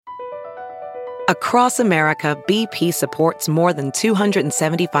Across America, BP supports more than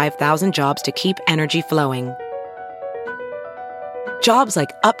 275,000 jobs to keep energy flowing. Jobs like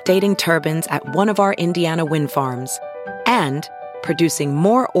updating turbines at one of our Indiana wind farms and producing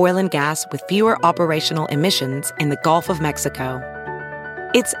more oil and gas with fewer operational emissions in the Gulf of Mexico.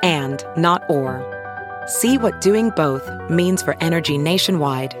 It's and, not or. See what doing both means for energy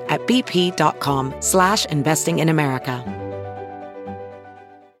nationwide at bp.com/investing in America.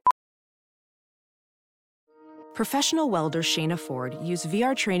 Professional welder Shayna Ford used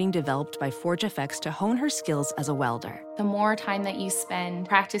VR training developed by ForgeFX to hone her skills as a welder. The more time that you spend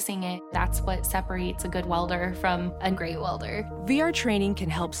practicing it, that's what separates a good welder from a great welder. VR training can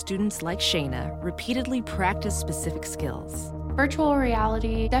help students like Shayna repeatedly practice specific skills. Virtual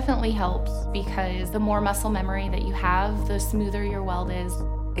reality definitely helps because the more muscle memory that you have, the smoother your weld is.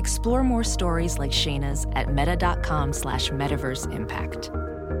 Explore more stories like Shayna's at meta.com/metaverseimpact.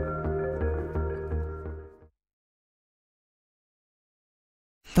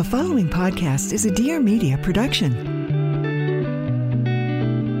 The following podcast is a Dear Media production.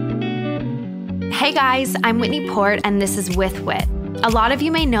 Hey guys, I'm Whitney Port, and this is With Wit. A lot of you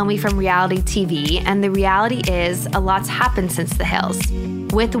may know me from reality TV, and the reality is a lot's happened since The Hills.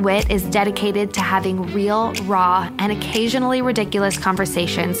 With Wit is dedicated to having real, raw, and occasionally ridiculous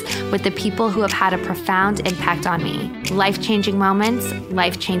conversations with the people who have had a profound impact on me. Life-changing moments,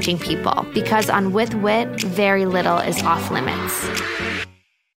 life-changing people. Because on With Wit, very little is off limits.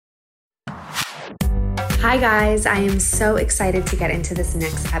 Hi guys, I am so excited to get into this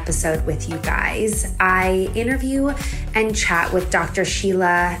next episode with you guys. I interview and chat with Dr.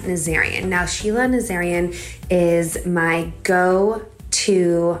 Sheila Nazarian. Now, Sheila Nazarian is my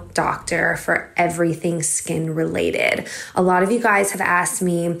go-to doctor for everything skin related. A lot of you guys have asked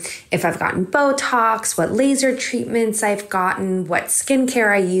me if I've gotten Botox, what laser treatments I've gotten, what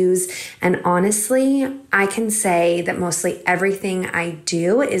skincare I use, and honestly, I can say that mostly everything I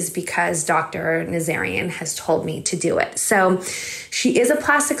do is because Dr. Nazarian has told me to do it. So she is a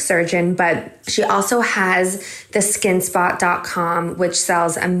plastic surgeon, but she also has the skinspot.com, which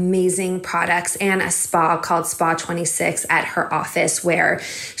sells amazing products, and a spa called Spa 26 at her office, where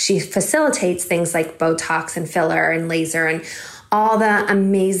she facilitates things like Botox and filler and laser and all the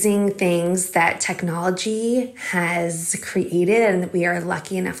amazing things that technology has created and that we are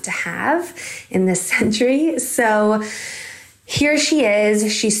lucky enough to have in this century. So here she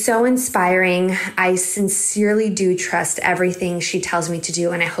is. She's so inspiring. I sincerely do trust everything she tells me to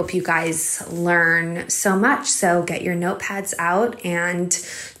do, and I hope you guys learn so much. So get your notepads out and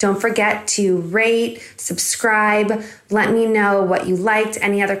don't forget to rate, subscribe, let me know what you liked,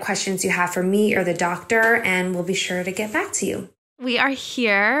 any other questions you have for me or the doctor, and we'll be sure to get back to you. We are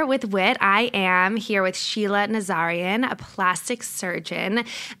here with Wit. I am here with Sheila Nazarian, a plastic surgeon,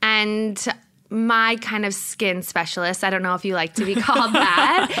 and my kind of skin specialist. I don't know if you like to be called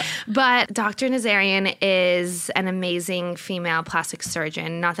that, but Dr. Nazarian is an amazing female plastic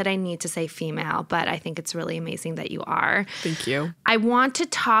surgeon. Not that I need to say female, but I think it's really amazing that you are. Thank you. I want to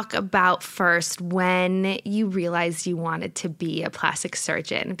talk about first when you realized you wanted to be a plastic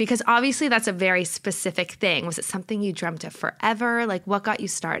surgeon, because obviously that's a very specific thing. Was it something you dreamt of forever? Like, what got you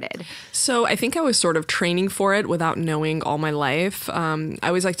started? So I think I was sort of training for it without knowing all my life. I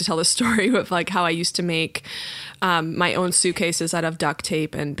always like to tell the story with like how I used to make my own suitcases out of duct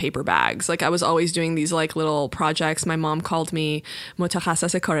tape and paper bags. Like I was always doing these like little projects. My mom called me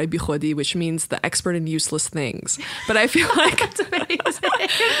متخصص کار بیخودی, which means the expert in useless things. But I feel like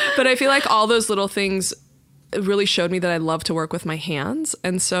but I feel like all those little things really showed me that I love to work with my hands.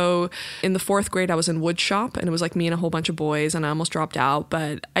 And so in the 4th grade, I was in wood shop, and it was like me and a whole bunch of boys, and I almost dropped out,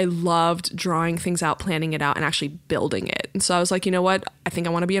 but I loved drawing things out, planning it out, and actually building it. And so I was like, you know what? I think I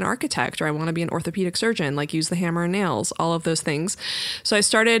want to be an architect, or I want to be an orthopedic surgeon, like use the hammer and nails, all of those things. So I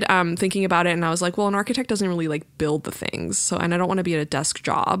started thinking about it, and I was like, well, an architect doesn't really like build the things. And I don't want to be at a desk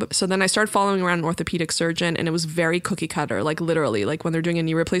job. So then I started following around an orthopedic surgeon, and it was very cookie cutter, like literally, like when they're doing a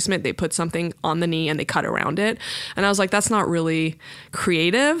knee replacement, they put something on the knee and they cut around it. And I was like, that's not really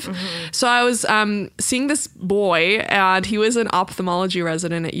creative. Mm-hmm. So I was seeing this boy, and he was an ophthalmology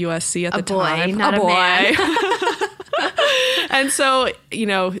resident at USC at the time. Not a boy, man. And so, you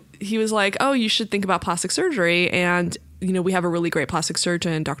know, he was like, oh, you should think about plastic surgery. And we have a really great plastic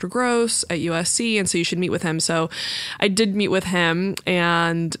surgeon, Dr. Gross at USC, and so you should meet with him. So I did meet with him,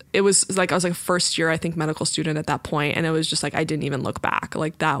 and it was like, I was like first year, I think, medical student at that point, and it was just like, I didn't even look back.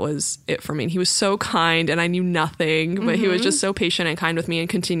 Like that was it for me. And he was so kind, and I knew nothing, but he was just so patient and kind with me, and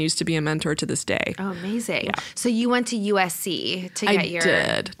continues to be a mentor to this day. Oh, amazing. Yeah. So you went to USC to get your...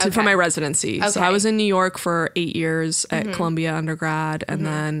 I did, for my residency. So I was in New York for 8 years at Columbia undergrad, and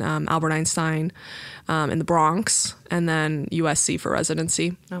then Albert Einstein in the Bronx, and then USC for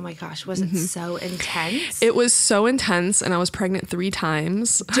residency. Oh my gosh, was it so intense? It was so intense, and I was pregnant 3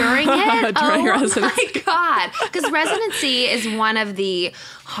 times. During it? During residency. My God. Because residency is one of the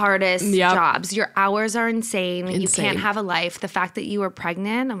hardest jobs. Your hours are insane. You can't have a life. The fact that you were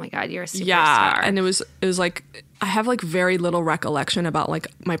pregnant, oh my God, you're a superstar. Yeah, and it was like, I have like very little recollection about like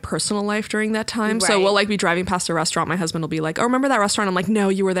my personal life during that time. Right. So we'll like be driving past a restaurant. My husband will be like, "Oh, remember that restaurant?" I'm like, "No,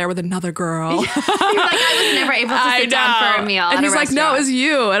 you were there with another girl." You're like, I was never able to sit down for a meal. And he's like, "No, it was restaurant."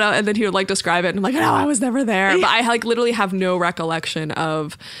 you." And then he would like describe it, and I'm like, "No, I was never there." But I like literally have no recollection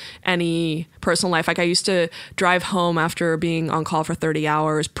of any personal life. Like I used to drive home after being on call for 30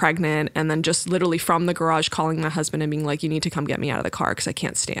 hours, pregnant, and then just literally from the garage calling my husband and being like, "You need to come get me out of the car because I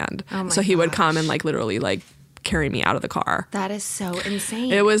can't stand." So he would come and like literally like carry me out of the car. That is so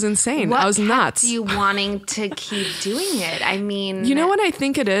insane. It was insane. What I was nuts. kept you wanting to keep doing it? I mean... You know what I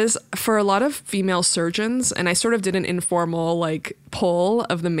think it is? For a lot of female surgeons, and I sort of did an informal like poll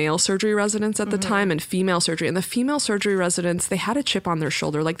of the male surgery residents at the time and female surgery. And the female surgery residents, they had a chip on their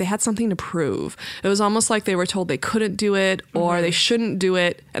shoulder. Like they had something to prove. It was almost like they were told they couldn't do it or they shouldn't do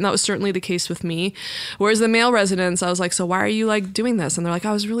it. And that was certainly the case with me. Whereas the male residents, I was like, "So why are you like doing this?" And they're like,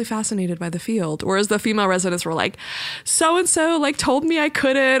 "I was really fascinated by the field." Whereas the female residents were like, "So-and-so like told me I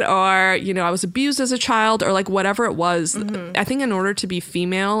couldn't," or, I was abused as a child, or like whatever it was. I think in order to be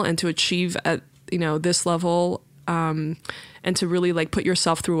female and to achieve at, this level, and to really like put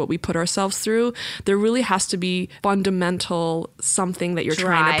yourself through what we put ourselves through, there really has to be fundamental something that you're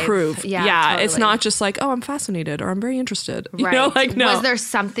trying to prove. Yeah, totally. It's not just like, "Oh, I'm fascinated," or "I'm very interested." Right. Like no. Was there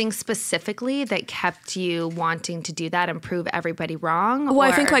something specifically that kept you wanting to do that and prove everybody wrong? Well,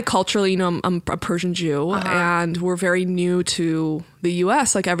 I think like culturally, I'm a Persian Jew, and we're very new to the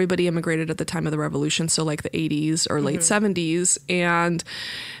U.S. Like everybody immigrated at the time of the revolution, so like the 80s or late 70s, and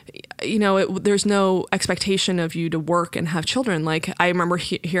there's no expectation of you to work and have children. Like I remember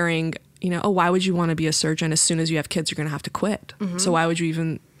hearing, "Oh, why would you want to be a surgeon? As soon as you have kids, you're going to have to quit. So why would you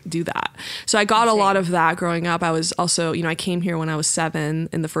even do that?" So I got a lot of that growing up. I was also, I came here when I was 7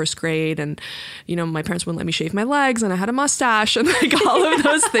 in the first grade, and, my parents wouldn't let me shave my legs, and I had a mustache and like all of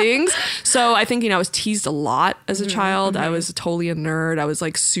those things. So I think, I was teased a lot as a child. I was totally a nerd. I was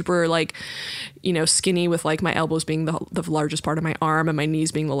like super like, skinny with like my elbows being the largest part of my arm and my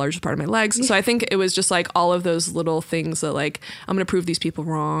knees being the largest part of my legs. So I think it was just like all of those little things that like, I'm going to prove these people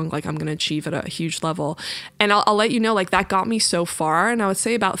wrong. Like I'm going to achieve at a huge level. And I'll let you know, like that got me so far. And I would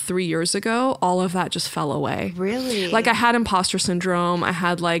say about 3 years ago, all of that just fell away. Really? Like I had imposter syndrome. I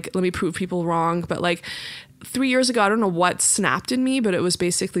had like, let me prove people wrong. But like 3 years ago, I don't know what snapped in me, but it was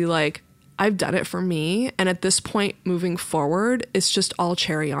basically like, I've done it for me. And at this point moving forward, it's just all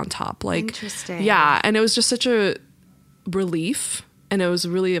cherry on top. Like, interesting. Yeah. And it was just such a relief. And it was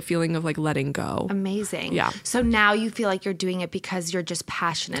really a feeling of like letting go. Amazing. Yeah. So now you feel like you're doing it because you're just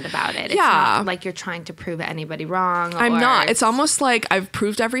passionate about it. It's Yeah. not like you're trying to prove anybody wrong. I'm not. It's almost like I've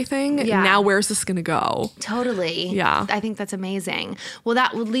proved everything. Yeah. Now where's this going to go? Totally. Yeah. I think that's amazing. Well,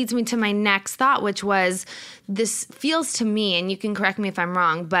 that leads me to my next thought, which was this feels to me, and you can correct me if I'm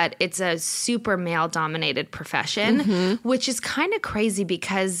wrong, but it's a super male-dominated profession, which is kind of crazy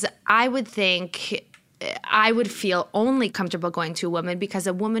because I would think I would feel only comfortable going to a woman because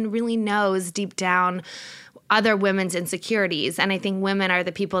a woman really knows deep down other women's insecurities. And I think women are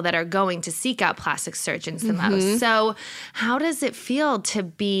the people that are going to seek out plastic surgeons the most. So how does it feel to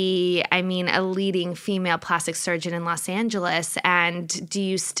be, a leading female plastic surgeon in Los Angeles? And do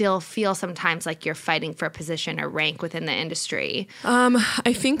you still feel sometimes like you're fighting for a position or rank within the industry?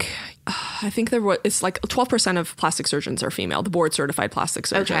 I think it's like 12% of plastic surgeons are female. The board certified plastic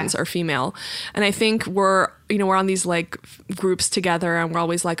surgeons are female. And I think we're on these like groups together and we're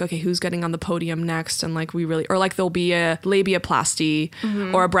always like, okay, who's getting on the podium next? And like or like there'll be a labiaplasty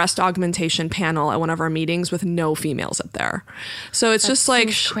or a breast augmentation panel at one of our meetings with no females up there. So it's just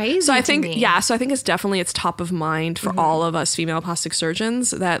like crazy. So I think it's definitely, it's top of mind for all of us female plastic surgeons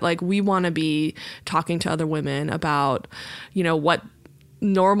that like we want to be talking to other women about, what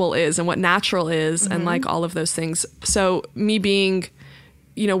normal is and what natural is and like all of those things. So me being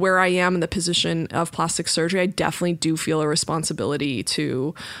where I am in the position of plastic surgery, I definitely do feel a responsibility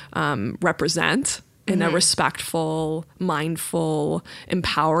to represent in a respectful, mindful,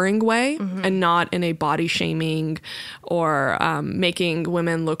 empowering way, and not in a body shaming or making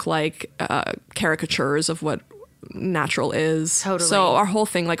women look like caricatures of what natural is. Totally. So our whole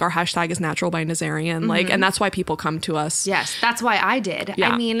thing, like our hashtag is natural by Nazarian, like, and that's why people come to us. Yes, that's why I did.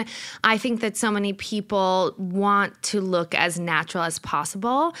 Yeah. I mean, I think that so many people want to look as natural as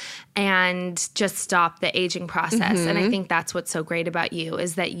possible and just stop the aging process. And I think that's what's so great about you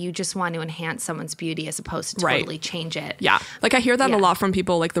is that you just want to enhance someone's beauty as opposed to totally change it. Yeah. Like I hear that a lot from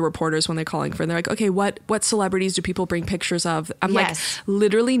people, like the reporters when they're calling for, they're like, okay, what celebrities do people bring pictures of? I'm like,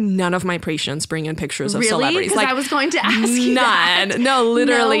 literally none of my patients bring in pictures of celebrities. Like, I was going to ask you that. No,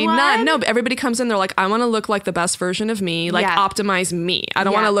 literally none. No, but everybody comes in, they're like, I want to look like the best version of me, like optimize me. I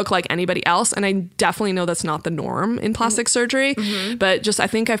don't want to look like anybody else. And I definitely know that's not the norm in plastic surgery, but just I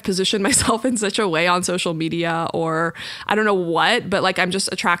think I've positioned myself in such a way on social media, or I don't know what, but like I'm just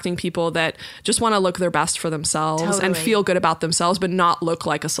attracting people that just want to look their best for themselves and feel good about themselves, but not look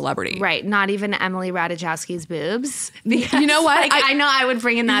like a celebrity. Right. Not even Emily Ratajkowski's boobs. Because, you know what? Like, I know I would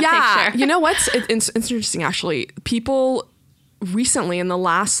bring in that picture. You know what's it's interesting actually. People recently in the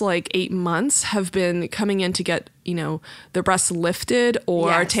last like 8 months have been coming in to get, you know, their breasts lifted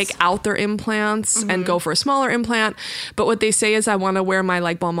or take out their implants and go for a smaller implant. But what they say is, I want to wear my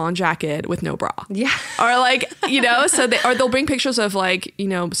like Balmain jacket with no bra. Yeah. Or like, you know, so they'll bring pictures of like, you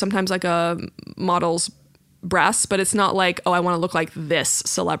know, sometimes like a model's breasts, but it's not like, oh, I want to look like this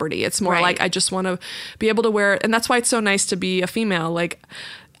celebrity. It's more like, I just want to be able to wear it. And that's why it's so nice to be a female. Like,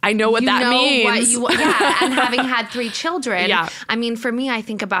 I know what that means. And having had 3 children, I mean, for me, I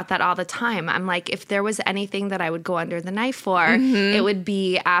think about that all the time. I'm like, if there was anything that I would go under the knife for, it would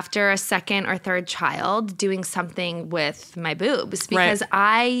be after a 2nd or 3rd child doing something with my boobs, because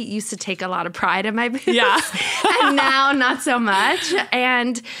I used to take a lot of pride in my boobs. And now not so much.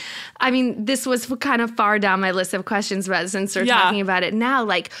 And I mean, this was kind of far down my list of questions, but since we're talking about it now,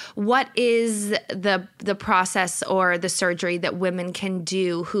 like, what is the process or the surgery that women can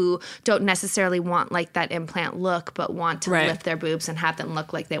do who don't necessarily want like that implant look, but want to lift their boobs and have them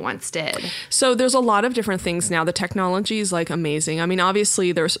look like they once did? So there's a lot of different things now. The technology is like amazing. I mean,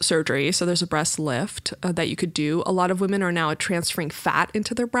 obviously there's surgery. So there's a breast lift that you could do. A lot of women are now transferring fat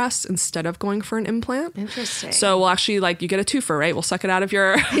into their breasts instead of going for an implant. Interesting. So we'll actually like, you get a twofer, right? We'll suck it out of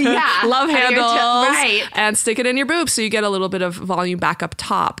your love handles and stick it in your boobs, so you get a little bit of volume back up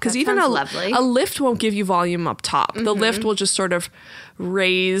top. Because even a lift won't give you volume up top. The lift will just sort of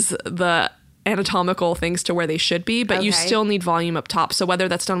raise the anatomical things to where they should be, but you still need volume up top. So whether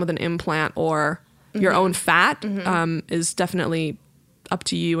that's done with an implant or your own fat is definitely up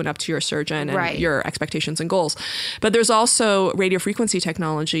to you and up to your surgeon and your expectations and goals. But there's also radiofrequency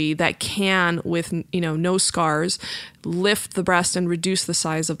technology that can, with, you know, no scars, lift the breast and reduce the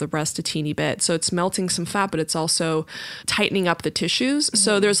size of the breast a teeny bit. So it's melting some fat, but it's also tightening up the tissues.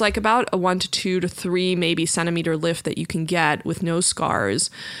 So there's like about a 1 to 2 to 3 maybe centimeter lift that you can get with no scars.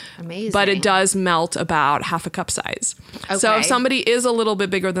 Amazing. But it does melt about half a cup size. Okay. So if somebody is a little bit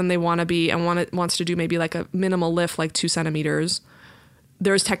bigger than they want to be and wants to do maybe like a minimal lift, like 2 centimeters,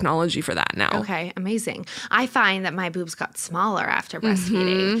 there's technology for that now. Okay, amazing. I find that my boobs got smaller after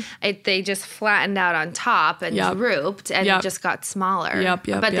breastfeeding. They just flattened out on top and drooped and just got smaller.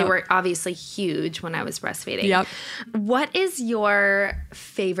 But they were obviously huge when I was breastfeeding. What is your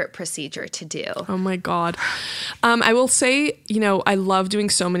favorite procedure to do? Oh my God. I will say, you know, I love doing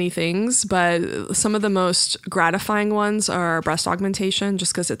so many things, but some of the most gratifying ones are breast augmentation,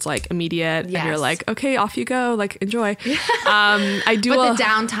 just because it's like immediate and you're like, okay, off you go, like enjoy. I do the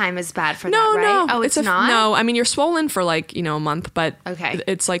downtime is bad for that, right? No, oh, it's not? No, I mean, you're swollen for like, you know, a month, but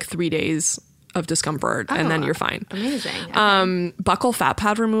it's like 3 days of discomfort and then you're fine. Amazing. Okay. Buccal fat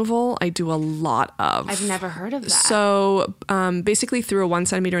pad removal, I do a lot of. I've never heard of that. So basically through a 1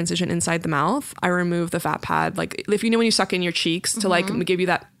 centimeter incision inside the mouth, I remove the fat pad. Like if you know when you suck in your cheeks to like give you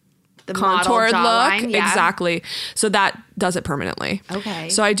that the contoured look. Exactly. So that does it permanently. Okay.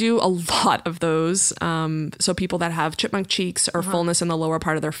 So I do a lot of those. So people that have chipmunk cheeks or fullness in the lower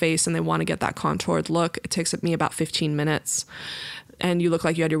part of their face and they want to get that contoured look, it takes me about 15 minutes. And you look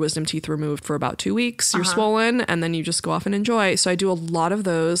like you had your wisdom teeth removed for about 2 weeks. You're swollen, and then you just go off and enjoy. So I do a lot of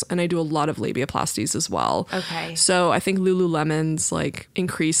those, and I do a lot of labiaplasties as well. Okay. So I think Lululemon's like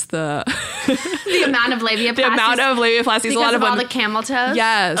increase the the amount of labiaplasties. The amount of labiaplasties. Because a lot of all the camel toes.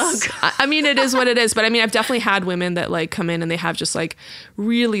 Yes. Oh, I mean, it is what it is. But I mean, I've definitely had women that like come in and they have just like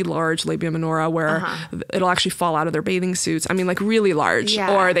really large labia minora where it'll actually fall out of their bathing suits. I mean, like really large,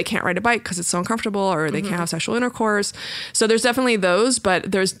 or they can't ride a bike because it's so uncomfortable, or they can't have sexual intercourse. So there's definitely those,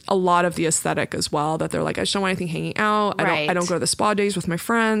 but there's a lot of the aesthetic as well, that they're like, I just don't want anything hanging out. I don't go to the spa days with my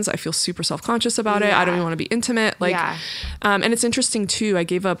friends. I feel super self-conscious about it. I don't even want to be intimate. Like, and it's interesting too. I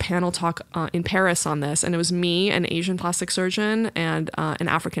gave a panel talk in Paris on this, and it was me, an Asian plastic surgeon, and an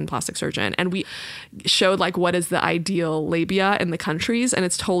African plastic surgeon. And we showed like what is the ideal labia in the countries, and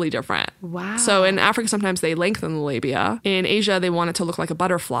it's totally different. Wow. So in Africa, sometimes they lengthen the labia. In Asia, they want it to look like a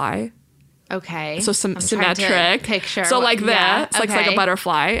butterfly. Okay. So symmetric. Picture. So like that. It's okay. like a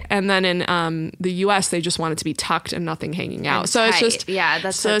butterfly. And then in the US, they just want it to be tucked and nothing hanging out. And so tight. It's just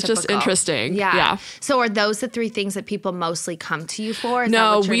that's so it's just typical. interesting. Yeah. So are those the three things that people mostly come to you for? Is that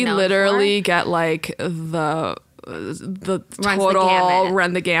No, what you're we known literally for? get like the gamut.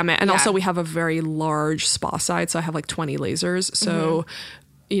 run the gamut. And also we have a very large spa side. So I have like 20 lasers. So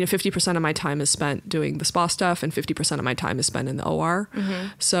 50% of my time is spent doing the spa stuff, and 50% of my time is spent in the OR.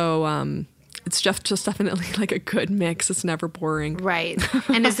 So it's just definitely like a good mix. It's never boring. Right.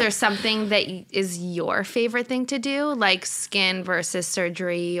 And is there something that is your favorite thing to do, like skin versus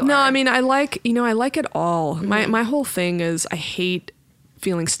surgery? Or? No, I mean, I like it all. My whole thing is I hate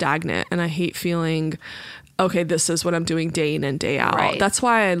feeling stagnant, and I hate feeling, okay, this is what I'm doing day in and day out. Right. That's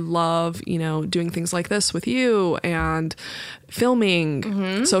why I love, doing things like this with you and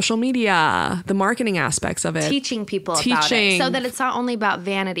filming, social media, the marketing aspects of it. Teaching people about it, so that it's not only about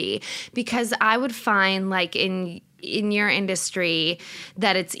vanity. Because I would find like in your industry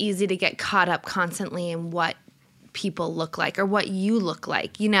that it's easy to get caught up constantly in what people look like or what you look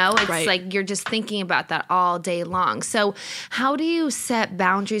like, it's like you're just thinking about that all day long. So how do you set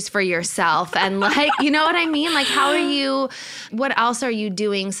boundaries for yourself and like, you know what I mean? Like what else are you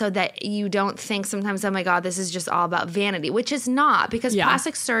doing so that you don't think sometimes, oh my God, this is just all about vanity, which is not, because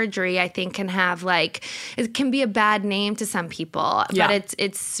plastic surgery I think can have like, it can be a bad name to some people, but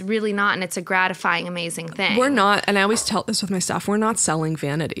it's really not. And it's a gratifying, amazing thing. We're not, and I always tell this with my staff, we're not selling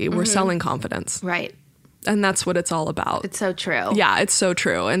vanity. We're selling confidence. Right. And that's what it's all about. It's so true. Yeah, it's so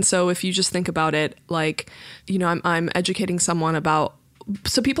true. And so if you just think about it, like, I'm educating someone about,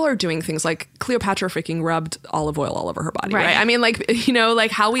 so people are doing things like Cleopatra freaking rubbed olive oil all over her body, right? I mean, like, like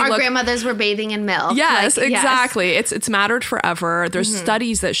how we Our look. grandmothers were bathing in milk. Yes, like, exactly. Yes. It's mattered forever. There's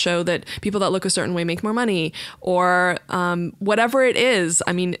studies that show that people that look a certain way make more money, or whatever it is.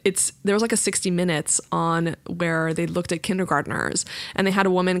 I mean, there was like a 60 Minutes on where they looked at kindergartners, and they had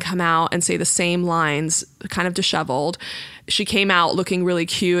a woman come out and say the same lines, kind of disheveled. She came out looking really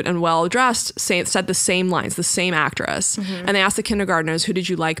cute and well dressed, said the same lines, the same actress. And they asked the kindergartners, who did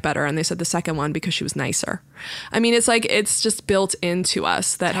you like better? And they said the second one because she was nicer. I mean, it's like, it's just built into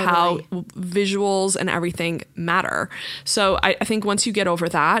us that how visuals and everything matter. So I think once you get over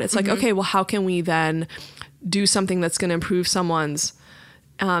that, it's like, okay, well, how can we then do something that's going to improve someone's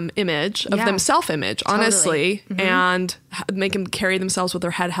image of them, self-image, honestly, and make them carry themselves with their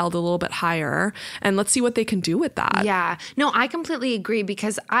head held a little bit higher, and let's see what they can do with that. Yeah. No, I completely agree,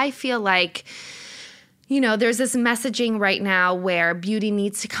 because I feel like, there's this messaging right now where beauty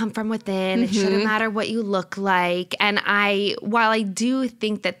needs to come from within. It shouldn't matter what you look like. And while I do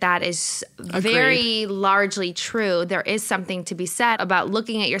think that is very largely true, there is something to be said about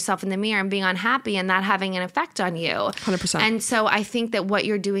looking at yourself in the mirror and being unhappy and that having an effect on you. 100%. And so I think that what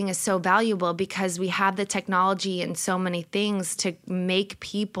you're doing is so valuable, because we have the technology and so many things to make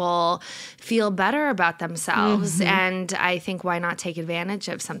people feel better about themselves. And I think, why not take advantage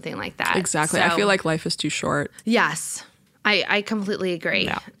of something like that? Exactly. I feel like life is too short. Yes, I completely agree.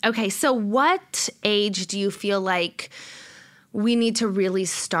 Yeah. Okay, so what age do you feel like we need to really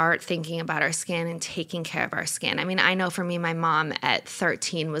start thinking about our skin and taking care of our skin? I mean, I know for me, my mom at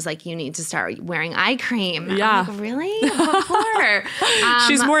 13 was like, you need to start wearing eye cream. Yeah. I'm like, really? What for?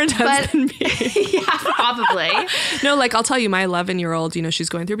 She's more intense than me. Yeah, probably. No, like I'll tell you, my 11-year-old, she's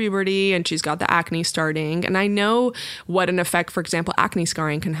going through puberty and she's got the acne starting. And I know what an effect, for example, acne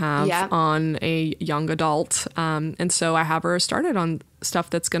scarring can have on a young adult. And so I have her started on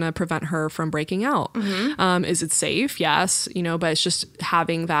stuff that's going to prevent her from breaking out. Is it safe? Yes. But it's just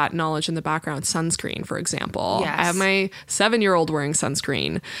having that knowledge in the background. Sunscreen, for example. Yes. I have my 7-year-old wearing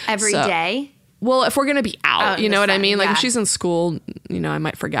sunscreen. Every day? Well, if we're going to be out, you know what I mean? Like if she's in school, I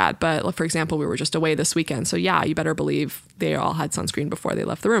might forget. But for example, we were just away this weekend. So yeah, you better believe they all had sunscreen before they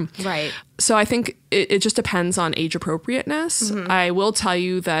left the room. Right. So I think it just depends on age appropriateness. I will tell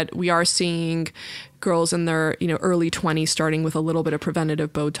you that we are seeing girls in their early 20s starting with a little bit of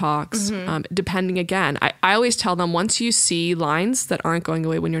preventative Botox, depending again. I always tell them, once you see lines that aren't going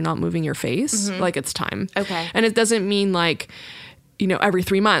away when you're not moving your face, like it's time. Okay. And it doesn't mean like, every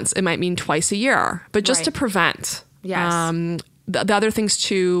 3 months. It might mean twice a year, but just to prevent. Yes. the other things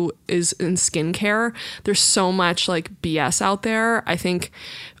too is in skincare, there's so much like BS out there. I think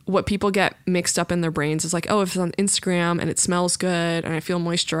what people get mixed up in their brains is like, oh, if it's on Instagram and it smells good and I feel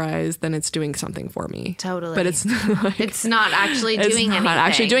moisturized, then it's doing something for me. Totally. But it's not, like, it's not actually doing anything. It's not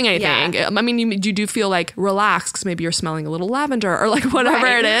actually doing anything. Yeah. I mean, you do feel like relaxed because maybe you're smelling a little lavender or like whatever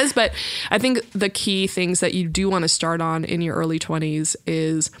it is. But I think the key things that you do want to start on in your early 20s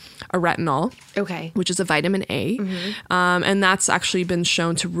is a retinol. Okay. Which is a vitamin A. And that's actually been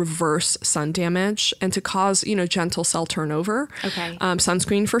shown to reverse sun damage and to cause, gentle cell turnover. Okay.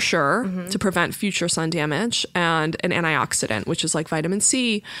 Sunscreen for sure, to prevent future sun damage, and an antioxidant, which is like vitamin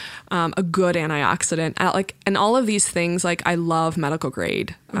C, a good antioxidant. And all of these things, like I love medical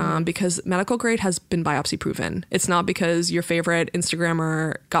grade because medical grade has been biopsy proven. It's not because your favorite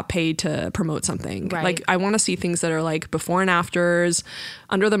Instagrammer got paid to promote something. Right. Like I want to see things that are like before and afters,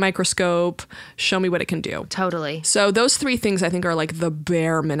 under the microscope, show me what it can do. Totally. So those 3 things I think are like the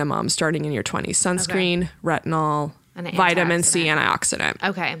bare minimum starting in your 20s. Sunscreen, retinol, vitamin C, antioxidant.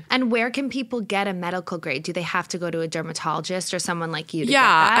 Okay. And where can people get a medical grade? Do they have to go to a dermatologist or someone like you to get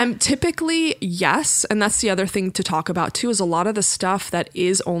that? Typically, yes. And that's the other thing to talk about too, is a lot of the stuff that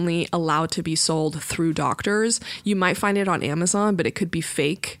is only allowed to be sold through doctors, you might find it on Amazon, but it could be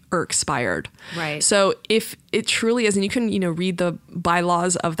fake or expired. Right. So if it truly is, and you can, read the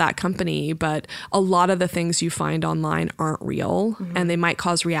bylaws of that company, but a lot of the things you find online aren't real and they might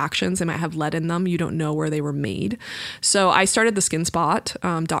cause reactions. They might have lead in them. You don't know where they were made. So I started the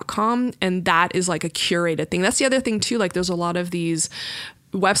skinspot.com, and that is like a curated thing. That's the other thing too. Like there's a lot of these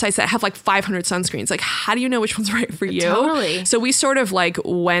websites that have like 500 sunscreens. Like, how do you know which one's right for you? Totally. So we sort of like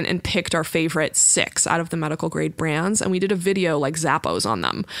went and picked our favorite 6 out of the medical grade brands, and we did a video like Zappos on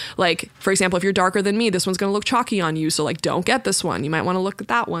them. Like, for example, if you're darker than me, this one's going to look chalky on you. So like, don't get this one. You might want to look at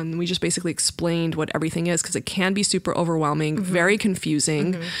that one. We just basically explained what everything is because it can be super overwhelming, very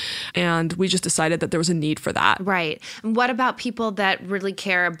confusing. And we just decided that there was a need for that. Right. And what about people that really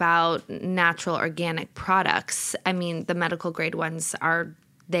care about natural organic products? I mean, the medical grade ones are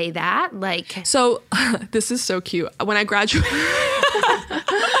they that? Like, so this is so cute. When I graduated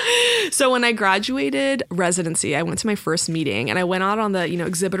residency, I went to my first meeting and I went out on the,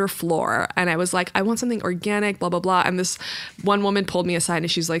 exhibitor floor and I was like, I want something organic, blah, blah, blah. And this one woman pulled me aside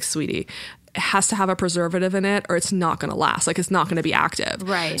and she's like, sweetie, it has to have a preservative in it or it's not going to last. Like it's not going to be active.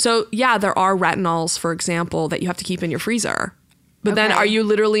 Right. So yeah, there are retinols, for example, that you have to keep in your freezer. But then are you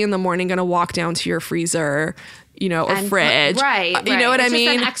literally in the morning going to walk down to your freezer, or fridge? Right. You know what I mean?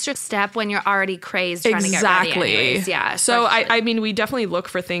 It's just an extra step when you're already crazed trying to get ready anyways. Yeah. So I mean, we definitely look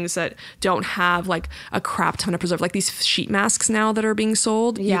for things that don't have like a crap ton of preservative. Like these sheet masks now that are being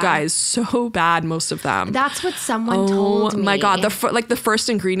sold. Yeah. You guys, so bad, most of them. That's what someone told me. Oh my God. The first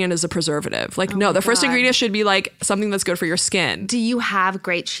ingredient is a preservative. Like, no, the first ingredient should be like something that's good for your skin. Do you have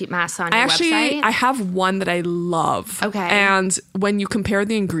great sheet masks on your website? I have one that I love. Okay. And when you compare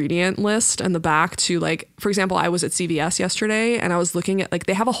the ingredient list and the back to like, for example, I was at CVS yesterday and I was looking at like,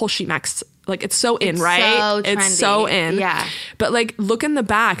 they have a whole sheet mask. Like it's so in, right? So trendy. It's so in. Yeah. But like look in the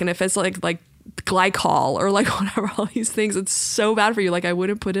back and if it's like glycol or like whatever, all these things, it's so bad for you. Like I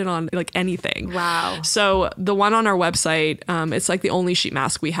wouldn't put it on like anything. Wow. So the one on our website, it's like the only sheet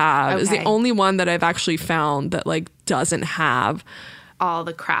mask we have is the only one that I've actually found that like doesn't have all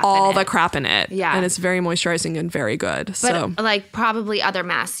the crap in it. Yeah. And it's very moisturizing and very good. But so like probably other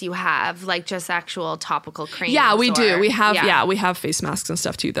masks you have, like just actual topical creams. Yeah, we do. We have we have face masks and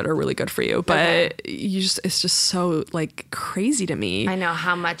stuff too that are really good for you. But it's just so like crazy to me. I know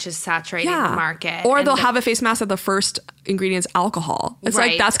how much is saturating the market. Or they'll have a face mask that the first ingredient's alcohol. It's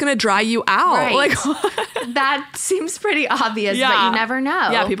like that's gonna dry you out. Right. Like that seems pretty obvious, but you never know.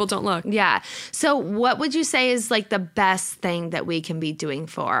 Yeah, people don't look. Yeah. So what would you say is like the best thing that we can be doing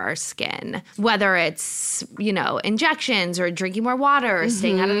for our skin? Whether it's, injections or drinking more water or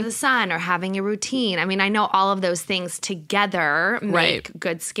staying out of the sun or having a routine. I mean, I know all of those things together make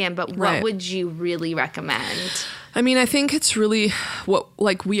good skin, but what would you really recommend? I mean, I think it's really what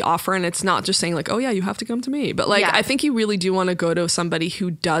like we offer, and it's not just saying like, oh yeah, you have to come to me, but like I think you really do want to go to somebody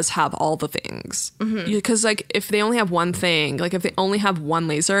who does have all the things, because like if they only have one thing, like if they only have one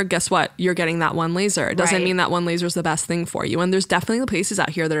laser, guess what? You're getting that one laser. It doesn't mean that one laser is the best thing for you. And there's definitely places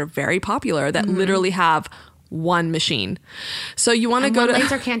out here that are very popular that literally have one machine. So you want to go to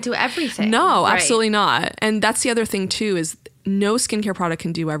laser can't do everything. No, absolutely not. And that's the other thing too, is no skincare product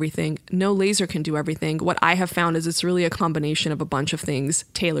can do everything. No laser can do everything. What I have found is it's really a combination of a bunch of things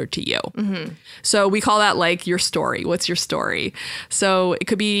tailored to you. So we call that like your story. What's your story? So it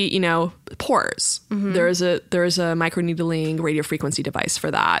could be, you know, pores. There is a microneedling radiofrequency device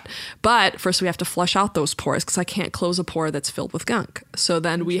for that. But first we have to flush out those pores because I can't close a pore that's filled with gunk. So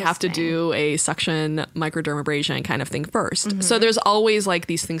then we have to do a suction microdermabrasion kind of thing first. So there's always like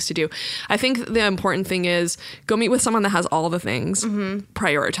these things to do. I think the important thing is go meet with someone that has all the things,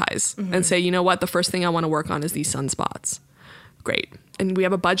 prioritize and say, you know what, the first thing I want to work on is these sunspots. Great. And we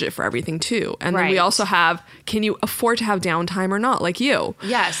have a budget for everything too. And then we also have, can you afford to have downtime or not? Like you.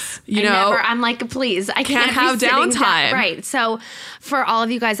 Yes. I'm like, please, I can't have downtime. Right. So for all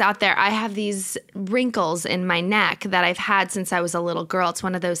of you guys out there, I have these wrinkles in my neck that I've had since I was a little girl. It's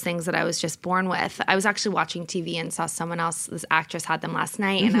one of those things that I was just born with. I was actually watching TV and saw someone else, this actress had them last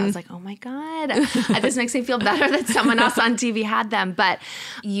night. And I was like, oh my God, this makes me feel better that someone else on TV had them. But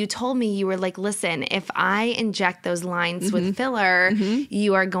you told me, you were like, listen, if I inject those lines with filler,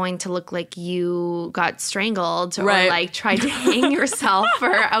 you are going to look like you got strangled or like tried to hang yourself for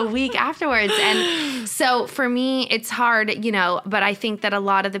a week afterwards. And so for me, it's hard, you know, but I think that a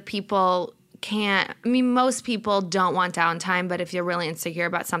lot of the people can't, I mean, most people don't want downtime, but if you're really insecure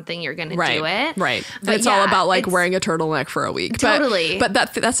about something, you're going to do it. Right. But it's all about like wearing a turtleneck for a week. Totally. But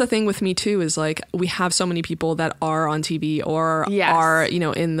that's the thing with me too, is like we have so many people that are on TV or are, you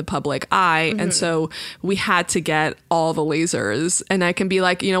know, in the public eye. And so we had to get all the lasers, and I can be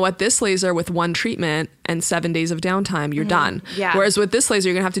like, you know what, this laser with one treatment and 7 days of downtime, you're done. Yeah. Whereas with this laser,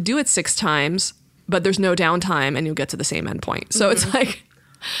 you're going to have to do it 6 times, but there's no downtime and you'll get to the same endpoint. So it's like,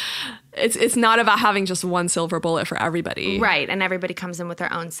 it's not about having just one silver bullet for everybody. Right. And everybody comes in with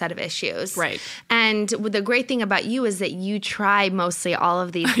their own set of issues. Right. And the great thing about you is that you try mostly all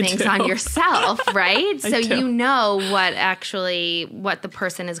of these things on yourself, right? So you know what the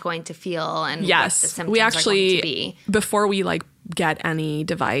person is going to feel and what the symptoms are going to be. Before we like get any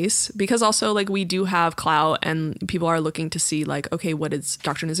device, because also like we do have clout and people are looking to see like, okay, what does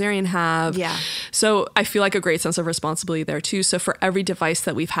Dr. Nazarian have? Yeah. So I feel like a great sense of responsibility there too. So for every device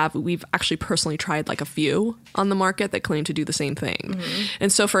that we've actually personally tried like a few on the market that claim to do the same thing.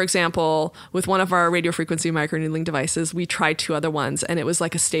 And so for example, with one of our radiofrequency microneedling devices, we tried 2 other ones and it was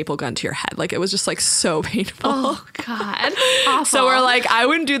like a staple gun to your head. Like it was just like so painful. Oh God. Awful. So we're like, I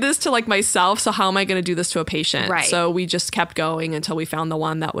wouldn't do this to like myself. So how am I going to do this to a patient? Right. So we just kept going until we found the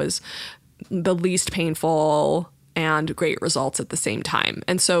one that was the least painful and great results at the same time.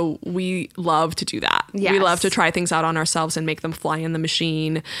 And so we love to do that. Yes. We love to try things out on ourselves and make them fly in the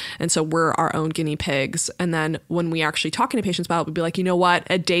machine. And so we're our own guinea pigs. And then when we actually talking to patients about it, we'd be like, you know what,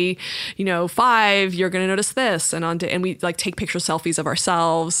 at day, 5, you're going to notice this. And we like take picture selfies of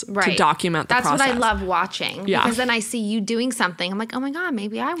ourselves to document the process. That's what I love watching. Yeah. Because then I see you doing something. I'm like, oh my God,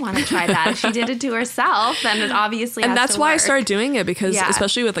 maybe I want to try that. If she did it to herself, then it obviously has to work. And that's why I started doing it, because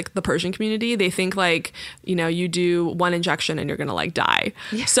especially with like the Persian community, they think like, you do one injection and you're going to like die.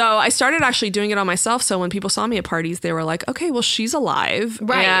 Yeah. So I started actually doing it on myself. So when people saw me at parties, they were like, okay, well, she's alive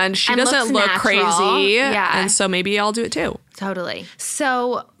and she doesn't look crazy. Yeah. And so maybe I'll do it too. Totally.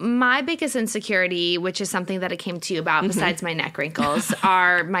 So my biggest insecurity, which is something that I came to you about besides my neck wrinkles,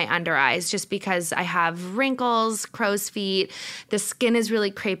 are my under eyes, just because I have wrinkles, crow's feet. The skin is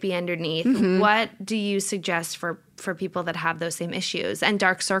really crepey underneath. What do you suggest for people that have those same issues? And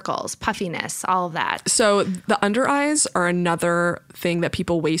dark circles, puffiness, all of that. So the under eyes are another thing that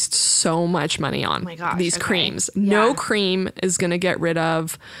people waste so much money on. Oh my gosh. These creams. Yeah. No cream is going to get rid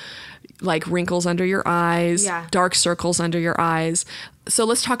of like wrinkles under your eyes, dark circles under your eyes. So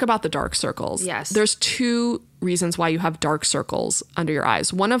let's talk about the dark circles. Yes. There's 2 reasons why you have dark circles under your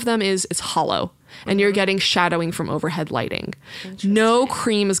eyes. One of them is it's hollow and you're getting shadowing from overhead lighting. No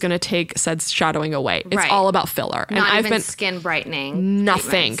cream is going to take said shadowing away. It's all about filler. Not and even skin brightening.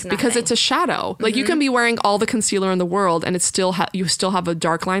 Nothing, because it's a shadow. Like you can be wearing all the concealer in the world and it's still you still have a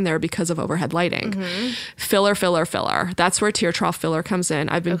dark line there because of overhead lighting. Filler. That's where tear trough filler comes in.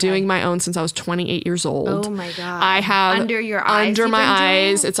 I've been doing my own since I was 28 years old. Oh my God. I have under your eyes. Under my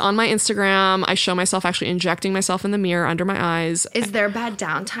eyes. It's on my Instagram. I show myself actually injecting myself in the mirror under my eyes. Is there bad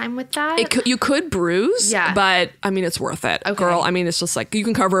downtime with that? You could bruise, but I mean, it's worth it. Okay. Girl, I mean, it's just like you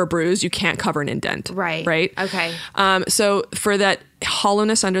can cover a bruise. You can't cover an indent. Right? Okay. So for that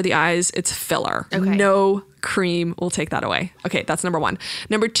hollowness under the eyes, it's filler. Okay. No cream will take that away. Okay, that's number one.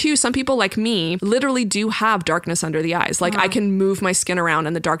 Number two, some people like me literally do have darkness under the eyes. Like I can move my skin around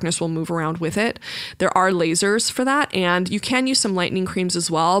and the darkness will move around with it. There are lasers for that, and you can use some lightening creams as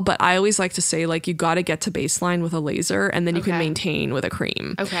well, but I always like to say like you got to get to baseline with a laser and then you can maintain with a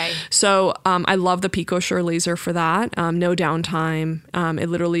cream. Okay. So I love the PicoSure laser for that. No downtime. It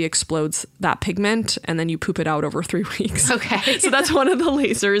literally explodes that pigment and then you poop it out over 3 weeks. Okay. So that's one of the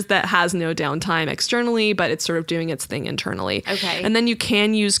lasers that has no downtime externally, but it's sort of doing its thing internally. Okay. And then you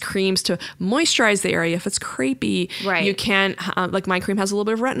can use creams to moisturize the area if it's crepey. Right. You can, like my cream has a little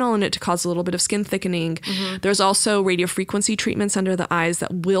bit of retinol in it to cause a little bit of skin thickening. There's also radiofrequency treatments under the eyes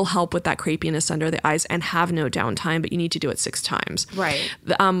that will help with that crepiness under the eyes and have no downtime, but you need to do it 6 times. Right.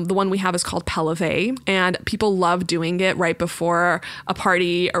 The one we have is called Pelave, and people love doing it right before a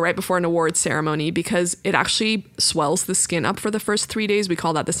party or right before an awards ceremony because it actually swells the skin up for the first 3 days. We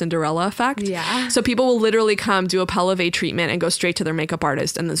call that the Cinderella effect. Yeah. So people will literally come do a Pelave treatment and go straight to their makeup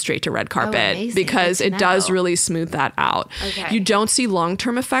artist and then straight to red carpet because it does really smooth that out. Okay. You don't see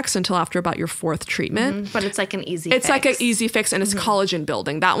long-term effects until after about your 4th treatment. But it's like an easy It's fix. like an easy fix, and it's collagen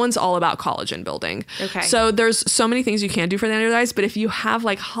building. That one's all about collagen building. Okay. So there's so many things you can do for the under eyes, but if you have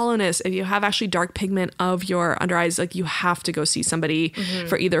like hollowness, if you have actually dark pigment of your under eyes, like you have to go see somebody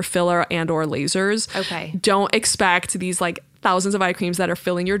for either filler and or lasers. Okay. Don't expect these like thousands of eye creams that are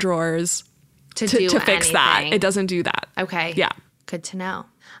filling your drawers to fix that. anything. It doesn't do that. Okay. Yeah. Good to know.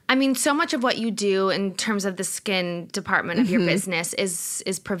 I mean, so much of what you do in terms of the skin department of your business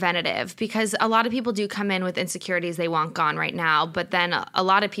is preventative because a lot of people do come in with insecurities they want gone right now. But then a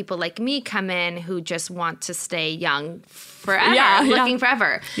lot of people like me come in who just want to stay young forever, looking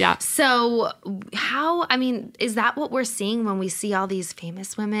forever. Yeah. So is that what we're seeing when we see all these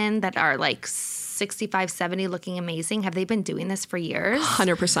famous women that are like 65, 70 looking amazing? Have they been doing this for years?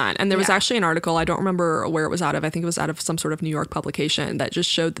 100%. And there was actually an article, I don't remember where it was out of. I think it was out of some sort of New York publication that just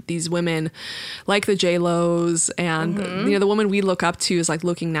showed that these women, like the J-Lo's and the woman we look up to is like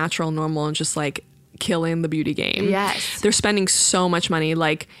looking natural, normal, and just like killing the beauty game. Yes. They're spending so much money,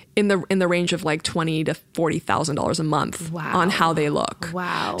 like in the range of like $20,000 to $40,000 a month on how they look.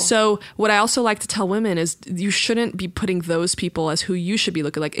 Wow. So what I also like to tell women is you shouldn't be putting those people as who you should be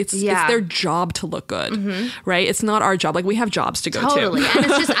looking like. It's their job to look good, right? It's not our job. Like we have jobs to go to. Totally. And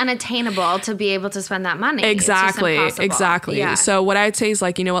it's just unattainable to be able to spend that money. Exactly. It's just impossible. Exactly. Yeah. So what I'd say is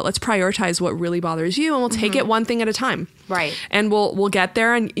like, you know what, let's prioritize what really bothers you and we'll take it one thing at a time. Right. And we'll get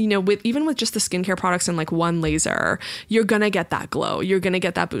there. And even with just the skincare products and like one laser, you're going to get that glow. You're going to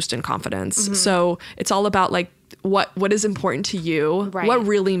get that boost in confidence. So it's all about like what is important to you, what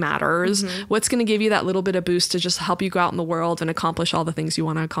really matters, what's going to give you that little bit of boost to just help you go out in the world and accomplish all the things you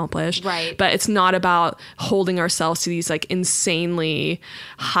want to accomplish. Right. But it's not about holding ourselves to these like insanely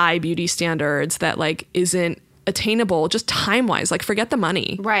high beauty standards that like isn't attainable just time-wise. Like forget the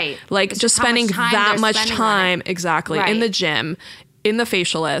money. Right. Like It's just how much spending time that they're much spending time on it. exactly Right. in the gym, in the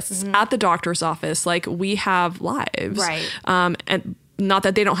facialists, at the doctor's office. Like we have lives. Right. And not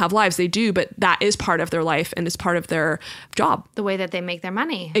that they don't have lives, they do, but that is part of their life and is part of their job. The way that they make their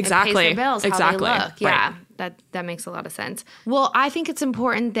money. Exactly. It pays their bills, Exactly. how they look. Yeah. Right. That makes a lot of sense. Well, I think it's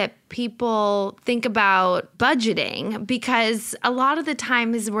important that people think about budgeting because a lot of the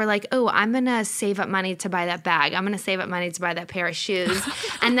times we're like, oh, I'm going to save up money to buy that bag. I'm going to save up money to buy that pair of shoes.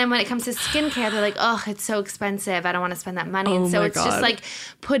 And then when it comes to skincare, they're like, oh, it's so expensive. I don't want to spend that money. And so it's just like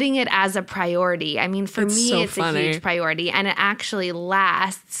putting it as a priority. I mean, for me, it's a huge priority and it actually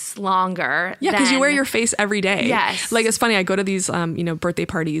lasts longer. Yeah, because you wear your face every day. Yes. Like it's funny, I go to these birthday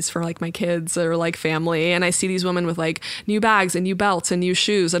parties for like my kids or like family and I see these women with like new bags and new belts and new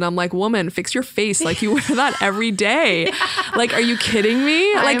shoes and I'm like, woman, fix your face. Like you wear that every day. Like, are you kidding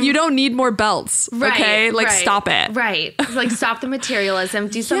me? Like you don't need more belts. Okay? Like stop it. Right. Like stop the materialism.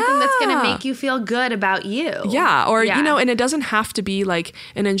 Do something that's going to make you feel good about you. Yeah. Or, and it doesn't have to be like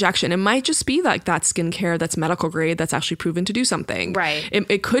an injection. It might just be like that skincare that's medical grade that's actually proven to do something. Right.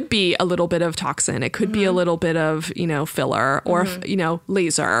 It could be a little bit of toxin. It could be a little bit of, filler or,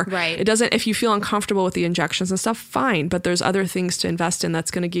 laser. Right. It doesn't, if you feel uncomfortable with the injections and stuff, fine. But there's other things to invest in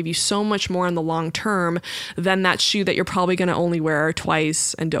that's going to give you so much more in the long term than that shoe that you're probably going to only wear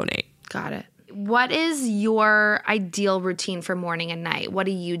twice and donate. Got it. What is your ideal routine for morning and night? What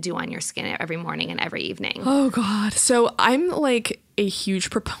do you do on your skin every morning and every evening? Oh, God. So I'm like a huge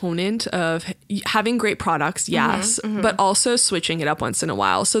proponent of having great products, yes, but also switching it up once in a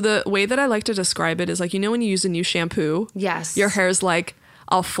while. So the way that I like to describe it is like, when you use a new shampoo, Yes. your hair's like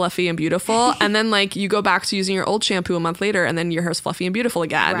all fluffy and beautiful. And then like you go back to using your old shampoo a month later and then your hair's fluffy and beautiful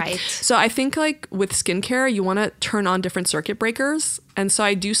again. Right. So I think like with skincare, you want to turn on different circuit breakers. And so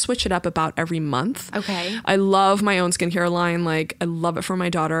I do switch it up about every month. Okay. I love my own skincare line. Like I love it for my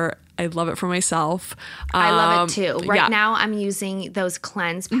daughter. I love it for myself. I love it too. Right now I'm using those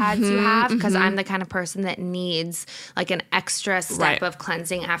cleanse pads you have because I'm the kind of person that needs like an extra step of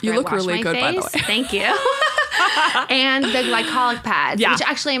cleansing after I wash really my good, face. by the way. Thank you. And the glycolic pads, Yeah. which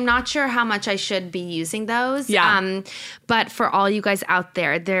actually I'm not sure how much I should be using those. Yeah. But for all you guys out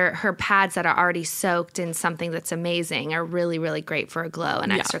there, her pads that are already soaked in something that's amazing are really, really great for a glow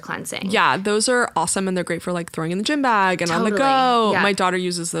and extra cleansing. Yeah, those are awesome and they're great for like throwing in the gym bag and on the Totally. go. Yeah. My daughter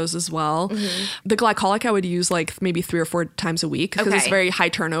uses those as well. The glycolic I would use like maybe 3 or 4 times a week because it's Okay. very high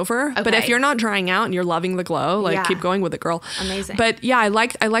turnover. But Okay. if you're not drying out and you're loving the glow, like Yeah. keep going with it, girl. Amazing. But yeah, I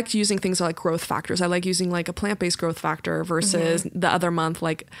liked using things like growth factors. I like using like a plant-based growth factor versus the other month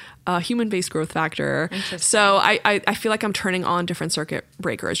like a human-based growth factor. So I feel like I'm turning on different circuit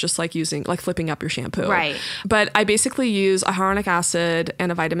breakers, just like flipping up your shampoo. Right. But I basically use a hyaluronic acid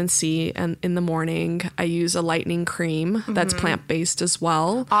and a vitamin C, and in the morning I use a lightening cream that's plant-based as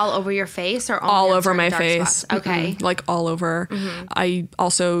well. All over your face or only All on over certain my dark face. spots? Okay. Like all over. I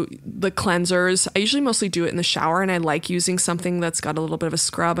also, the cleansers, I usually mostly do it in the shower, and I like using something that's got a little bit of a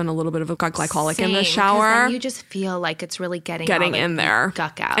scrub and a little bit of a glycolic in the Same, 'cause shower. then you just feel like it's really getting all the in there.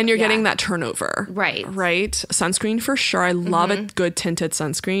 guck out. And you're Yeah. getting that turnover. Right. Right. Sunscreen for sure. I love a good tinted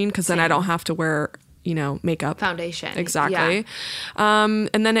sunscreen because then I don't have to wear, makeup. Foundation. Exactly. And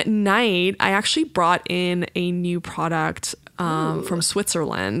then at night, I actually brought in a new product from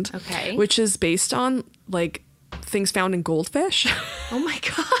Switzerland. Okay. Which is based on like things found in goldfish. Oh my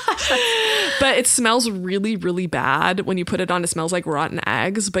gosh. But it smells really, really bad. When you put it on, it smells like rotten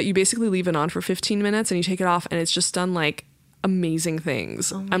eggs. But you basically leave it on for 15 minutes and you take it off and it's just done like amazing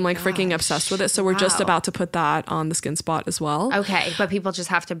things. I'm like freaking obsessed with it. So we're just Wow. about to put that on the Skin Spot as well. Okay, but people just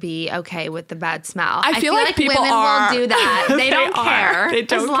have to be okay with the bad smell. I feel like people women are. will do that. They don't are. care. They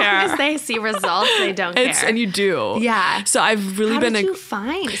don't as long care. as they see results, they don't care. And you do. Yeah. So I've really How been did you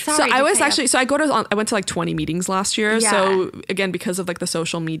find? So Sorry. I was okay. actually, I went to like 20 meetings last year. Yeah. So again, because of like the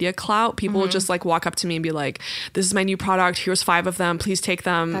social media clout, people would just like walk up to me and be like, this is my new product. Here's 5 of them. Please take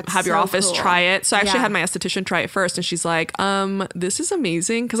them. That's have your so office cool. try it. So I actually Yeah. had my esthetician try it first. And she's like, this is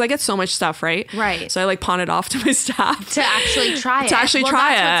amazing. Cause I get so much stuff, right? Right. So I like pawn it off to my staff. to actually try it. To actually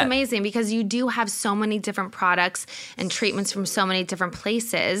try that's what's it. amazing because you do have so many different products and treatments from so many different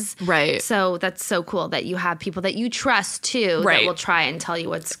places. Right. So that's so cool that you have people that you trust too Right. that will try it and tell you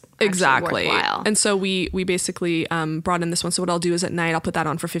what's Exactly. actually worthwhile. And so we basically brought in this one. So what I'll do is at night, I'll put that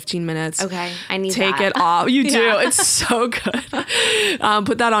on for 15 minutes. Okay. I need Take that. it off. You do. Yeah. It's so good.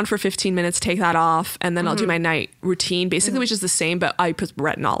 Put that on for 15 minutes, take that off, and then I'll do my night routine, basically, which is the same, but I put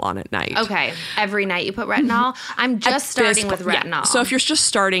retinol on at night. Okay. Every night you put retinol. I'm just starting with Yeah. retinol. So if you're just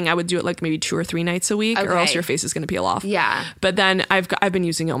starting, I would do it like maybe 2 or 3 nights a week, or else Okay. your face is going to peel off. Yeah. But then I've been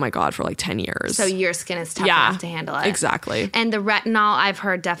using it, oh my God, for like 10 years. So your skin is tough Yeah. enough to handle it. Exactly. And the retinol, I've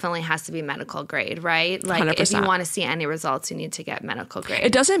heard, definitely has to be medical grade, right? Like if you 100%. want to see any results, you need to get medical grade.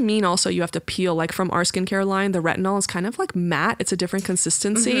 It doesn't mean also you have to peel. Like from our skincare line, the retinol is kind of like matte. It's a different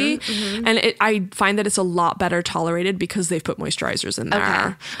consistency. And I find that it's a lot better tolerated because they've put moisturizers in there.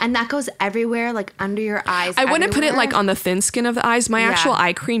 Okay. And that goes everywhere, like under your eyes. I wouldn't put it everywhere? like on the thin skin of the eyes. My Yeah. actual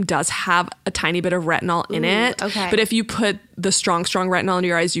eye cream does have a tiny bit of retinol in it. okay. But if you put the strong retinol into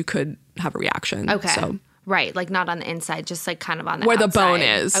your eyes, you could have a reaction. Okay. So Right, like not on the inside, just like kind of on the Where the outside. bone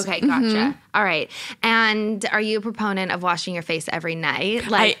is. Okay, gotcha. All right. And are you a proponent of washing your face every night?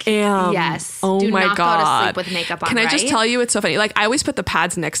 Like, I am. Yes. Oh Do my not God. go to sleep with makeup on. Can I just right? tell you, it's so funny. Like I always put the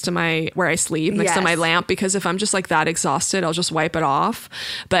pads next to where I sleep, next to my Yes. lamp, because if I'm just like that exhausted, I'll just wipe it off.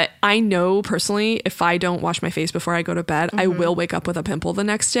 But I know personally, if I don't wash my face before I go to bed, I will wake up with a pimple the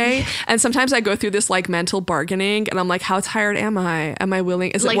next day. And sometimes I go through this like mental bargaining and I'm like, how tired am I? Am I willing?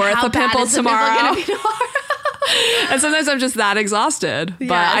 Is Like, it worth how a bad pimple is the pimple tomorrow? gonna be tomorrow? And sometimes I'm just that exhausted. But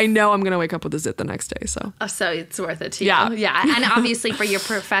Yes. I know I'm going to wake up with a zit the next day. So Oh, so it's worth it to you. Yeah. Yeah. And obviously for your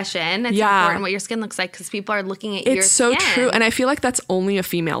profession, it's Yeah. important what your skin looks like because people are looking at your it's so skin. true. And I feel like that's only a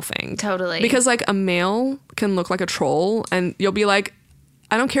female thing. Totally. Because like a male can look like a troll and you'll be like,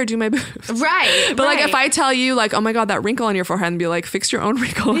 I don't care, do my boobs. Right. But like right. if I tell you like, oh my God, that wrinkle on your forehead, and be like, fix your own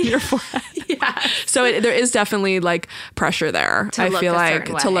wrinkle on your forehead. Yeah. So there is definitely like pressure there. To I look feel a like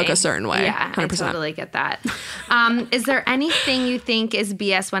certain to look way. a certain way. Yeah, 100%. I totally get that. Is there anything you think is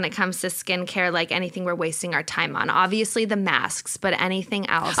BS when it comes to skincare, like anything we're wasting our time on? Obviously the masks, but anything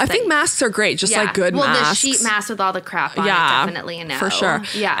else? I think masks are great, just Yeah. like good well, masks. the sheet mask with all the crap on it, definitely a no. For sure.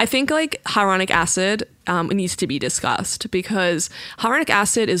 Yeah. I think like hyaluronic acid needs to be discussed, because hyaluronic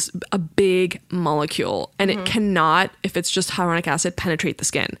acid is a big molecule, and it cannot, if it's just hyaluronic acid, penetrate the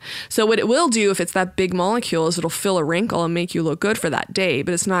skin. So what it will do if it's that big molecule is it'll fill a wrinkle and make you look good for that day,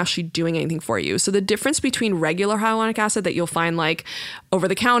 but it's not actually doing anything for you. So the difference between regular hyaluronic acid that you'll find like over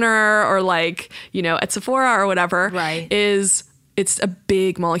the counter or like, you know, at Sephora or whatever, is it's a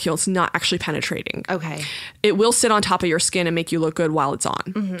big molecule. It's not actually penetrating. Okay. It will sit on top of your skin and make you look good while it's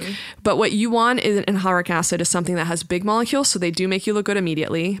on. But what you want in hyaluronic acid is something that has big molecules, so they do make you look good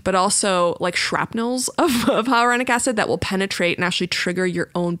immediately, but also like shrapnels of hyaluronic acid that will penetrate and actually trigger your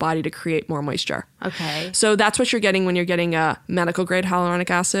own body to create more moisture. Okay. So that's what you're getting when you're getting a medical grade hyaluronic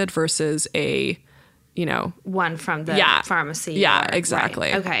acid versus a, you know, one from the pharmacy. Yeah,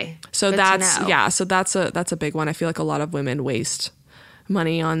 exactly. Right. Okay. So that's a big one. I feel like a lot of women waste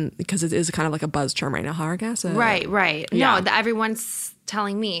money on, because it is kind of like a buzz term right now, hyaluronic acid. Right. Yeah. No, everyone's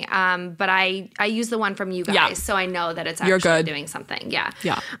telling me, but I use the one from you guys, so I know that it's actually doing something. Yeah.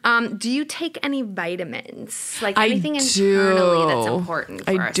 Do you take any vitamins, like anything internally that's important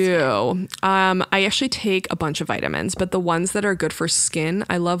for us? I actually take a bunch of vitamins, but the ones that are good for skin,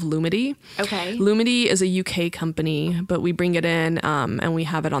 I love Lumity. Okay. Lumity is a UK company, but we bring it in and we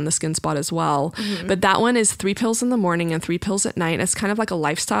have it on the Skin Spot as well. But that one is 3 pills in the morning and 3 pills at night. It's kind of like a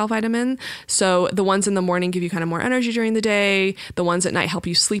lifestyle vitamin. So the ones in the morning give you kind of more energy during the day. The ones at night help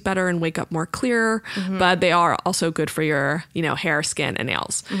you sleep better and wake up more clear, but they are also good for your, you know, hair, skin, and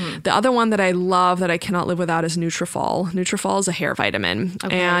nails. The other one that I love that I cannot live without is Nutrafol. Nutrafol is a hair vitamin.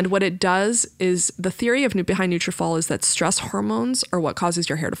 And what it does is, the theory behind Nutrafol is that stress hormones are what causes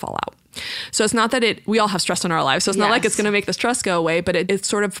your hair to fall out. So it's not that we all have stress in our lives. So it's not like it's going to make the stress go away, but it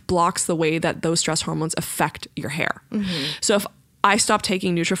sort of blocks the way that those stress hormones affect your hair. So if I stop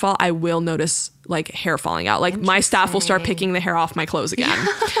taking Nutrafol, I will notice like hair falling out. Like my staff will start picking the hair off my clothes again.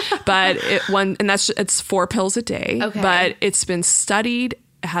 But it's 4 pills a day. Okay. But it's been studied.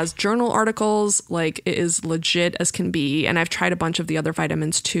 It has journal articles. Like, it is legit as can be. And I've tried a bunch of the other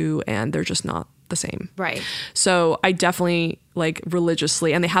vitamins too, and they're just not the same. Right. So I definitely like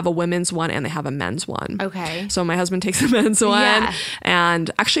religiously, and they have a women's one and they have a men's one. Okay. So my husband takes the men's one.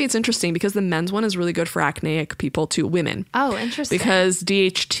 And actually it's interesting because the men's one is really good for acneic people too, women. Oh, interesting. Because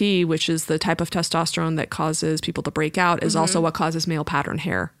DHT, which is the type of testosterone that causes people to break out, is also what causes male pattern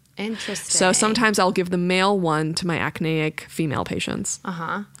hair. Interesting. So sometimes I'll give the male one to my acneic female patients.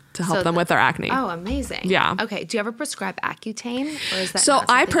 To help them with their acne. Oh, amazing. Yeah. Okay. Do you ever prescribe Accutane? Or is that so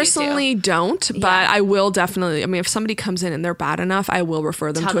I personally don't, but I will definitely, I mean, if somebody comes in and they're bad enough, I will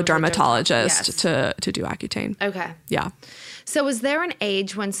refer them to a dermatologist to do Accutane. Okay. Yeah. So is there an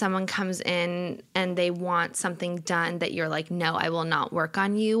age when someone comes in and they want something done that you're like, no, I will not work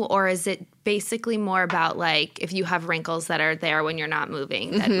on you? Or is it basically more about like, if you have wrinkles that are there when you're not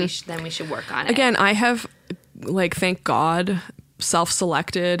moving, that then we should work on it? Again, I have, like, thank God,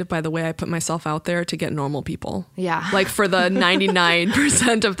 self-selected by the way I put myself out there to get normal people. Yeah. Like for the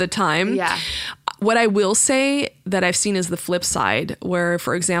 99% of the time. Yeah. What I will say that I've seen is the flip side, where,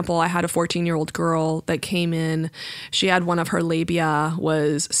 for example, I had a 14-year-old girl that came in. She had one of her labia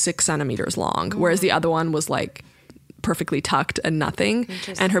was 6 centimeters long, whereas the other one was like perfectly tucked and nothing.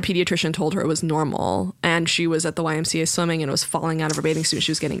 And her pediatrician told her it was normal. And she was at the YMCA swimming and it was falling out of her bathing suit.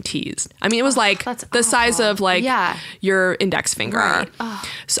 She was getting teased. I mean, it was like the size of like your index finger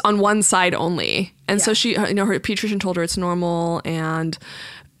so on one side only. And so she, you know, her pediatrician told her it's normal. And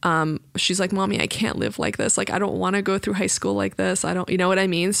she's like, Mommy, I can't live like this. Like, I don't want to go through high school like this. I don't, you know what I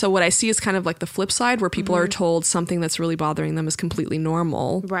mean? So what I see is kind of like the flip side where people are told something that's really bothering them is completely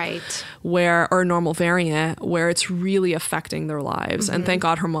normal. Right. Or a normal variant where it's really affecting their lives. And thank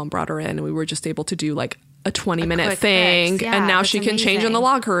God her mom brought her in and we were just able to do like a 20-minute thing. Yeah, and now she can change in the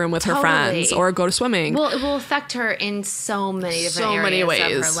locker room with her friends or go to swimming. Well, it will affect her in so many different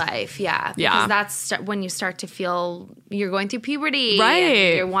areas of her life. Yeah. Because that's when you start to feel you're going through puberty. Right.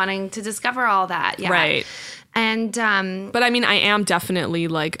 And you're wanting to discover all that. Yeah. Right. And but I mean, I am definitely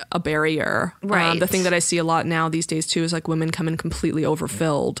like a barrier. Right. The thing that I see a lot now these days too is like women come in completely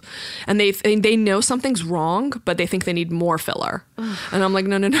overfilled, and they know something's wrong, but they think they need more filler. And I'm like,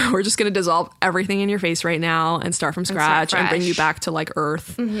 no, we're just gonna dissolve everything in your face right now and start from scratch and bring you back to like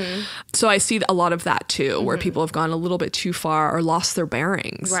earth. So I see a lot of that too, where people have gone a little bit too far or lost their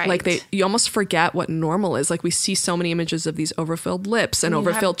bearings. Right. Like you almost forget what normal is. Like we see so many images of these overfilled lips and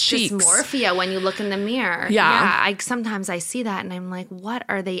overfilled cheeks. Dysmorphia when you look in the mirror. Yeah, sometimes I see that and I'm like, what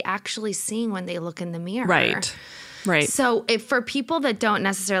are they actually seeing when they look in the mirror? Right. So if for people that don't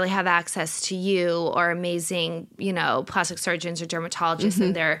necessarily have access to you or amazing, you know, plastic surgeons or dermatologists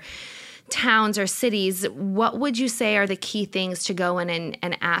and they're towns or cities, what would you say are the key things to go in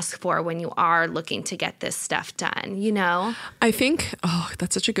and ask for when you are looking to get this stuff done? You know? I think,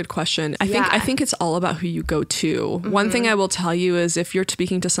 that's such a good question. I think it's all about who you go to. Mm-hmm. One thing I will tell you is if you're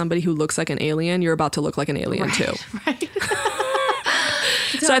speaking to somebody who looks like an alien, you're about to look like an alien too. Right.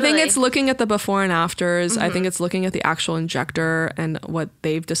 So I think it's looking at the before and afters. Mm-hmm. I think it's looking at the actual injector and what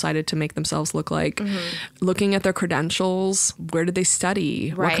they've decided to make themselves look like. Mm-hmm. Looking at their credentials. Where did they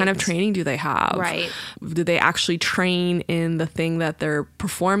study? Right. What kind of training do they have? Right. Do they actually train in the thing that they're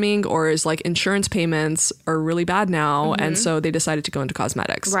performing, or is like insurance payments are really bad now, and so they decided to go into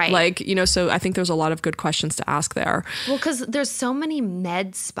cosmetics? Right. Like, you know, so I think there's a lot of good questions to ask there. Well, because there's so many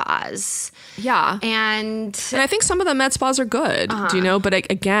med spas. Yeah. And I think some of the med spas are good, do you know? But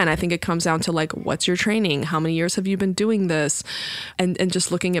again, I think it comes down to like, what's your training? How many years have you been doing this? And just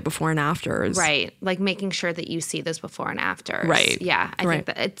looking at before and afters. Right. Like making sure that you see those before and afters. Right. Yeah. I think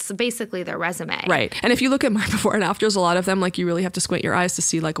that it's basically their resume. Right. And if you look at my before and afters, a lot of them, like, you really have to squint your eyes to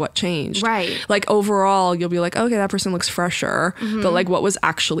see like what changed. Right. Like overall, you'll be like, okay, that person looks fresher, but like what was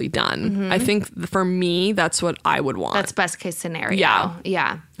actually done? I think for me, that's what I would want. That's best case scenario. Yeah.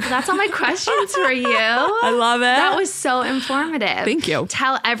 Yeah. Well, that's all my questions for you. I love it. That was so informative. Thank you.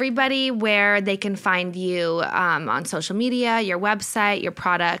 Tell everybody where they can find you on social media, your website, your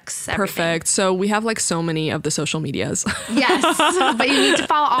products, everything. Perfect. So we have like so many of the social medias. Yes. But you need to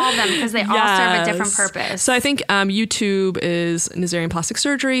follow all of them because they all serve a different purpose. So I think YouTube is Nazarian Plastic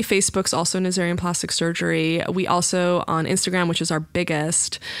Surgery. Facebook's also Nazarian Plastic Surgery. We also, on Instagram, which is our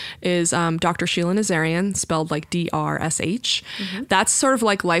biggest, is Dr. Sheila Nazarian, spelled like DRSH. That's sort of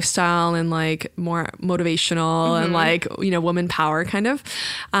like lifestyle and like more motivational and like, you know, woman power kind of.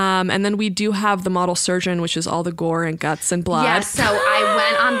 And then we do have the Model Surgeon, which is all the gore and guts and blood. Yes, so I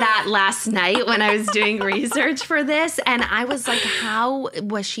went on that last night when I was doing research for this, and I was like, how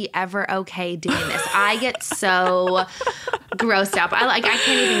was she ever okay doing this? I get so grossed up. I can't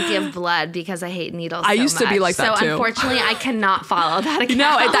even give blood because I hate needles I used to be like that too. So unfortunately, I cannot follow that account.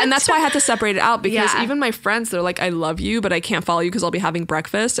 No, and that's why I had to separate it out, because even my friends, they're like, I love you, but I can't follow you because I'll be having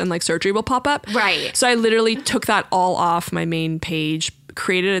breakfast and like surgery will pop up. Right. So I literally took that all off my main page,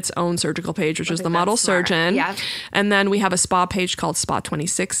 created its own surgical page, which is the Model Surgeon. Yeah. And then we have a spa page called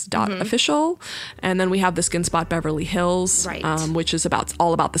spa26.official. And then we have the Skin Spot Beverly Hills, which is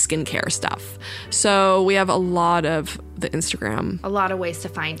all about the skincare stuff. So we have a lot of the Instagram. A lot of ways to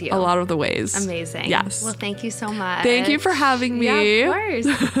find you. A lot of the ways. Amazing. Yes. Well, thank you so much. Thank you for having me. Yeah, of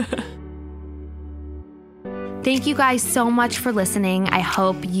course. Thank you guys so much for listening. I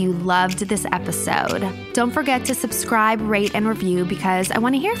hope you loved this episode. Don't forget to subscribe, rate, and review because I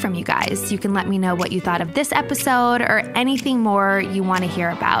want to hear from you guys. You can let me know what you thought of this episode or anything more you want to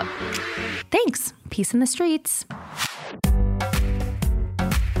hear about. Thanks. Peace in the streets.